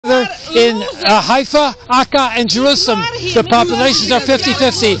in Haifa, Akka, and Jerusalem. The populations are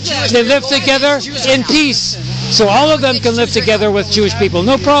 50-50. They live together in peace. So all of them can live together with Jewish people,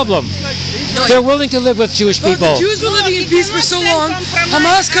 no problem. They're willing to live with Jewish people. The Jews were living in peace for so long.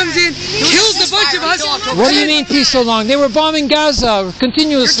 Hamas comes in, kills a bunch of us. What do you mean peace so long? They were bombing Gaza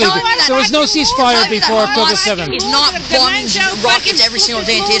continuously. There was no ceasefire before October 7th. It's not bombing rockets every single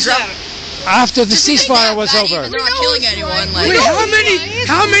day into Israel. After the ceasefire was over. They're not killing anyone. Like, wait,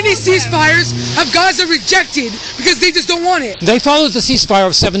 how many ceasefires have Gaza rejected because they just don't want it? They followed the ceasefire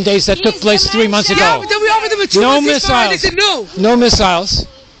of 7 days that took place 3 months ago. Yeah, but then we offered them a 2-month ceasefire. They said no. No missiles.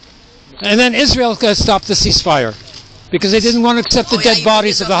 And then Israel stopped the ceasefire because they didn't want to accept the dead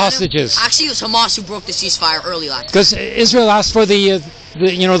bodies of the hostages. Actually, it was Hamas who broke the ceasefire early last. Because Israel asked for the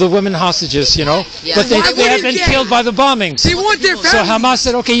women hostages, Yeah. but they had been killed by the bombings. They want their families. So Hamas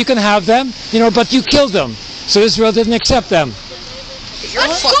said, okay, you can have them, but you killed them. So Israel didn't accept them.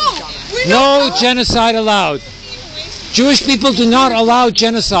 No genocide allowed. Jewish people do not allow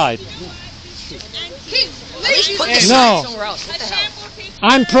genocide. No.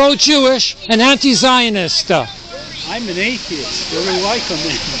 I'm pro-Jewish and anti-Zionist. I'm an atheist. Very welcome.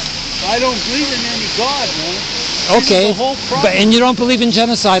 I don't believe in any God, man. Okay, and you don't believe in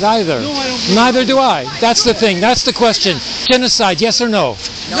genocide either. No, I don't. Neither do I. That's the thing. That's the question. Genocide, yes or no?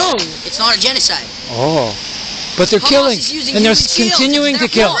 No, it's not a genocide. Oh, but they're killing, and they're continuing to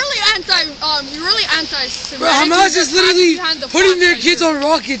kill. You're really anti. Bro, Hamas is literally putting their kids on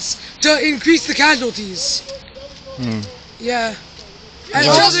rockets to increase the casualties. Yeah. And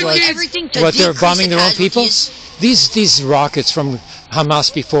What, they're bombing their own people? These rockets from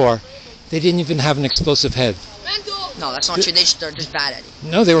Hamas before, they didn't even have an explosive head. No, that's not true. They're just bad at it.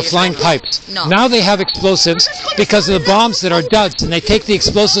 No, they were flying pipes. No. Now they have explosives because of the bombs that are duds, and they take the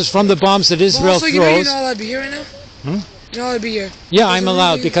explosives from the bombs that Israel throws. You're not allowed to be here right now? You're not allowed to be here. Yeah, I'm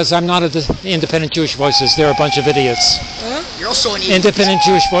allowed because I'm not the Independent Jewish Voices. They're a bunch of idiots. You're also an idiot. Independent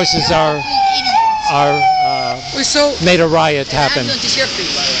Jewish Voices made a riot happen.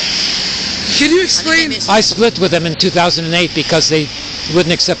 Can you explain? I split with them in 2008 because they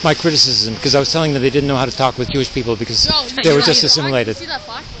wouldn't accept my criticism because I was telling them they didn't know how to talk with Jewish people because they were just assimilated. See that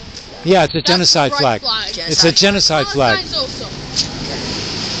flag? Yeah, it's a genocide flag. It's a genocide flag.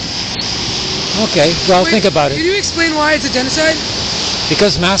 Okay, well, think about it. Can you explain why it's a genocide?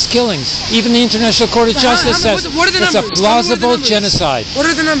 Because mass killings. Even the International Court of Justice says it's a plausible genocide. What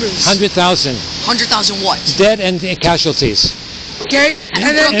are the numbers? 100,000. 100,000 what? Dead and casualties. Okay, and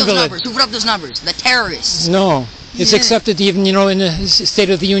then who put up those numbers? The terrorists. No. It's accepted even, in the State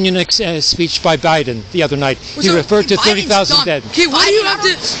of the Union speech by Biden the other night. He referred to 30,000 dead. Okay, why do you have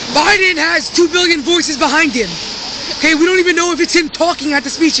to... Biden has 2 billion voices behind him. Okay, we don't even know if it's him talking at the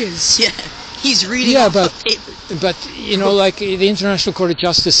speeches. Yeah, he's reading but like the International Court of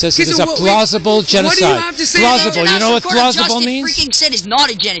Justice says it is a plausible genocide. What do you have to say? Plausible, you know what plausible means? Freaking said it's not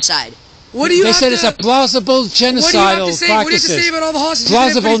a genocide. What do you They said it's a plausible genocidal practices. What do you have to say about all the hostages?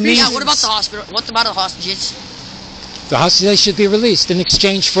 Plausible means... Yeah, what about the hospital? What about the hostages? The hostages should be released in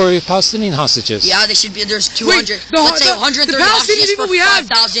exchange for Palestinian hostages. Yeah, they should be. There's 200. Wait, let's say 130 hostages for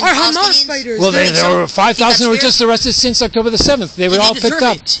 5,000 are Hamas fighters. Well, there were 5,000 who were just arrested since October the 7th. They were all picked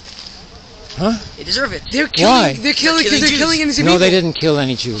up. Huh? They deserve it. They're killing. Why? They're killing innocent people. No, they didn't kill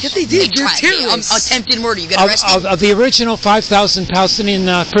any Jews. Yes, they did. They're terrorists. Attempted murder. You get arrested. Of the original 5,000 Palestinian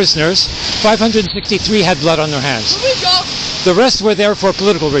prisoners, 563 had blood on their hands. The rest were there for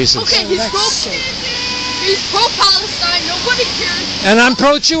political reasons. Okay, he's pro-Palestine. Nobody cares. And I'm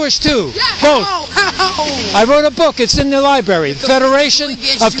pro-Jewish too. Yeah. Both. I wrote a book. It's in the library. Federation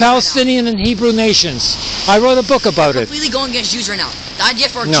of Palestinian and Hebrew Nations. I wrote a book about it. Completely going against Jews right now. The idea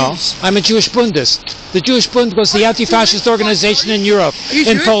for Jews. I'm a Jewish Bundist. The Jewish Bund was the anti-fascist organization in Europe,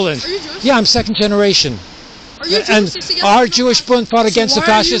 in Poland. Yeah, I'm second generation. And our Jewish Bund fought against the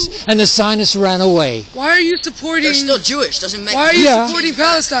fascists, and the Zionists ran away. Why are you supporting? They're still Jewish. Doesn't make. Why are you supporting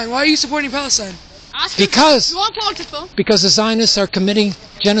Palestine? Why are you supporting Palestine? Because the Zionists are committing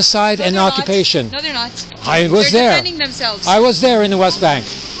genocide and occupation. No, they're not. I was there. They're defending themselves. I was there in the West Bank.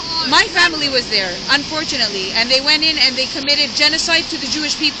 My family was there, unfortunately, and they went in and they committed genocide to the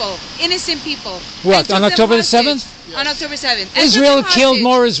Jewish people, innocent people. What, on October the 7th? On October 7th. Israel killed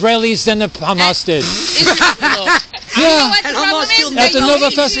more Israelis than the Hamas did. Yeah, at the Nova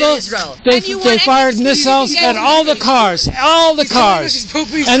Festival, they fired missiles at all the cars,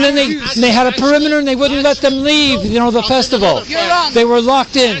 and then they had a perimeter and they wouldn't let them leave, the festival. You're wrong. They were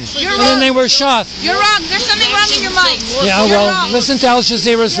locked in, and then they were shot. You're wrong. There's something wrong in your mind. Yeah, well, listen to Al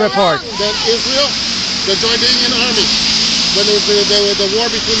Jazeera's report. That Israel, the Jordanian army, when there was the war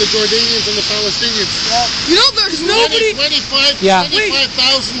between the Jordanians and the Palestinians. You know, there's nobody.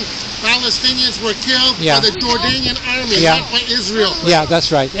 25,000 Palestinians were killed by the Jordanian army, not by Israel. Yeah,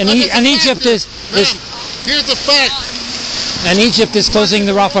 that's right. And Egypt is here's the fact. And Egypt is closing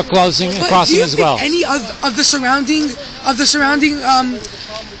the Rafah crossing as well. Any of the surrounding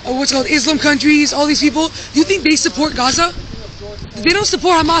what's called Islam countries, all these people, do you think they support Gaza? They don't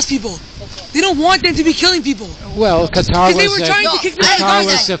support Hamas people. They don't want them to be killing people. Well, Qatar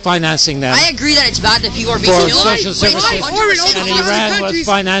was financing them. I agree that it's bad that people are being killed. For social services. And Iran was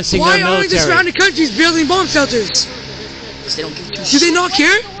financing their military. Why aren't the surrounding countries building bomb shelters? They don't give two Do they not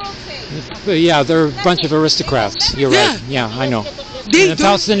care? Yeah, they're a bunch of aristocrats. You're right. Yeah, I know. And the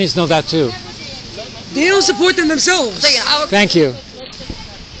Palestinians know that too. They don't support them themselves. Thank you.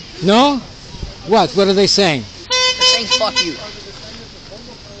 No? What? What are they saying? They're saying fuck you.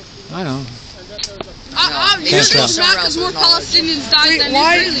 I don't know. You're just mad because more Palestinians died than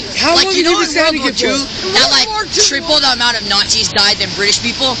Israelis. How long have you been standing it too? That like triple the amount of Nazis died than British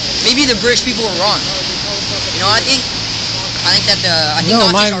people. Maybe the British people were wrong. You know, I think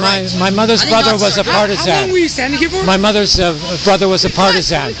that my mother's brother was a partisan. How long were you standing here for? My mother's brother was a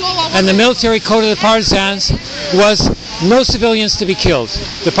partisan, and the military code of the partisans was no civilians to be killed.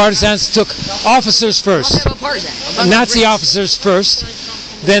 The partisans took officers first, Nazi officers first,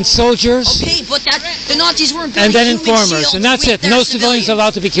 then soldiers, okay, but the Nazis weren't and then informers, and that's it. No civilians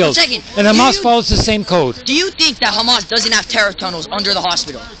allowed to be killed. And Hamas follows the same code. Do you think that Hamas doesn't have terror tunnels under the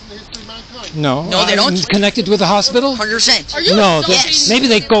hospital? No. No, they don't? Connected with the hospital? 100%. No, maybe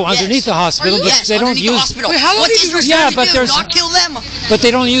they go underneath the hospital, but they don't use. Wait, how long did you but there's not kill them? But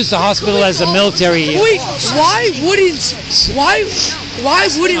they don't use the hospital as a military. Wait, why wouldn't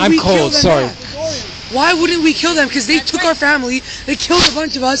I'm we cold, kill them? sorry. Why wouldn't we kill them? Because they took our family, they killed a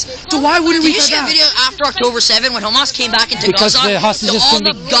bunch of us, so why wouldn't we kill them? Did you see a video after October 7 when Hamas came back into Gaza? Because the hostages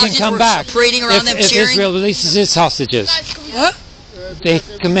can come back if Israel releases its hostages. What? They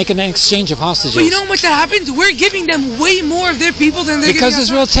can make an exchange of hostages. But you know how much that happens? We're giving them way more of their people than they're Because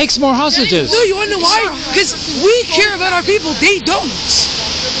Israel takes more hostages. No, you want to know why? Because we care about our people, they don't.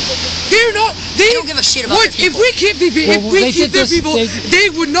 They don't give a shit about their people. If we keep their people, they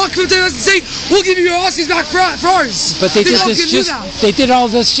would not come to us and say, we'll give you your hostages back for ours. But they did all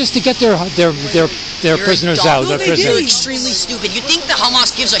this just to get their prisoners out. You're extremely stupid. You think the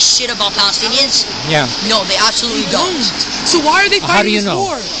Hamas gives a shit about Palestinians? Yeah. No, they absolutely don't. So why are they fighting How do you know?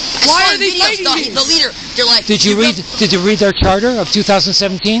 war? Why are they fighting the leader, they're like... Did you read their charter of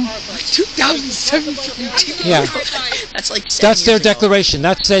 2017? 2017? Yeah. That's their declaration.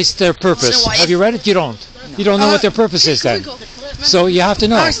 That says their purpose. Have you read it? You don't. You don't know what their purpose is then. So you have to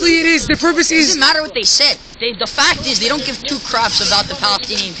know. Actually, it is. The purpose is... It doesn't matter what they said. The fact is they don't give two craps about the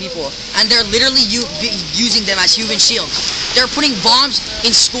Palestinian people. And they're literally using them as human shields. They're putting bombs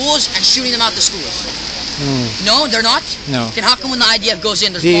in schools and shooting them out the schools. No, they're not? No. Then how come when the IDF goes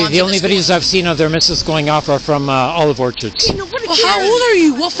in, there's bombs The only videos I've seen of their missiles going off are from olive orchards. Well, how old are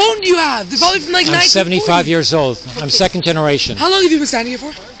you? What phone do you have? They're probably from like 1940. I'm 75 years old. I'm second generation. How long have you been standing here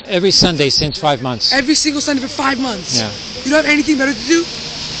for? Every Sunday since 5 months. Every single Sunday for 5 months? Yeah. You don't have anything better to do?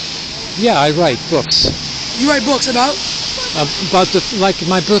 Yeah, I write books. You write books about? Like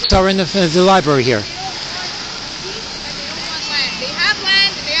my books are in the library here. They have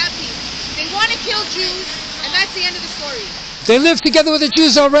land and they have peace. They want to kill Jews, and that's the end of the story. They live together with the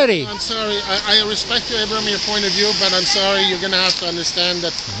Jews already. I'm sorry. I respect you, Abraham, your point of view, but I'm sorry. You're going to have to understand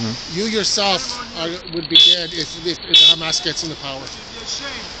that you yourself would be dead if Hamas gets into power.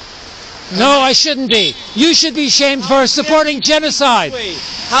 No, I shouldn't be. You should be shamed for supporting genocide. Wait,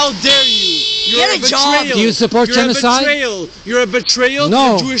 how dare you? You're a betrayal. Do you support genocide? You're a betrayal to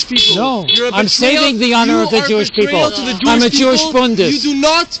the Jewish people. No, I'm saving the honor of the Jewish people. I'm a Jewish Bundist. You do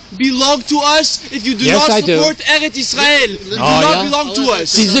not belong to us if you do not support Eretz Israel. You do not belong to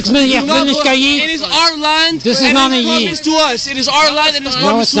us. It is our land. This is not a promised to us. It is our land and it is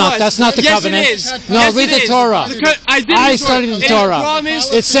promised to us. No, it's not. That's not the covenant. Yes, it is. No, read the Torah. I studied the Torah.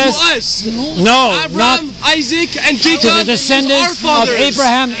 It says, no, Abraham, Isaac, and Jacob. To the descendants of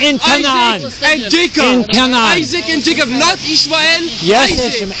Abraham in Canaan. And Jacob. In Canaan. Isaac and Jacob, not Ishmael. Yes,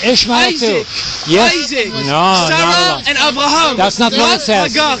 Ishmael too. Yes. Isaac. No, Sarah and Abraham. That's not what it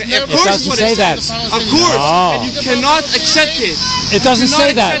says. It doesn't say that. Of course. And you cannot accept it. It doesn't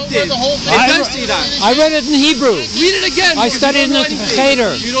say that. It does say that. I read it in Hebrew. Read it again. I studied in the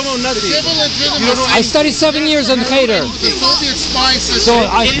Cheder. You don't know nothing. I studied 7 years in the Cheder. So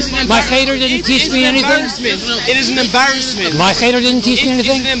my Cheder didn't teach me anything? It is an embarrassment. My Cheder didn't teach me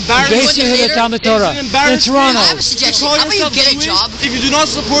anything? It is an embarrassment. the Talmud Torah in Toronto. I have a suggestion. How about you get a job? If you do not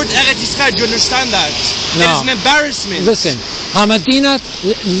support Eretz Yisrael, do you understand that? No. It is an embarrassment. Listen, Hamadina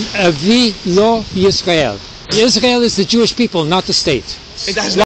Avi Lo Yisrael. Israel is the Jewish people, not the state. It has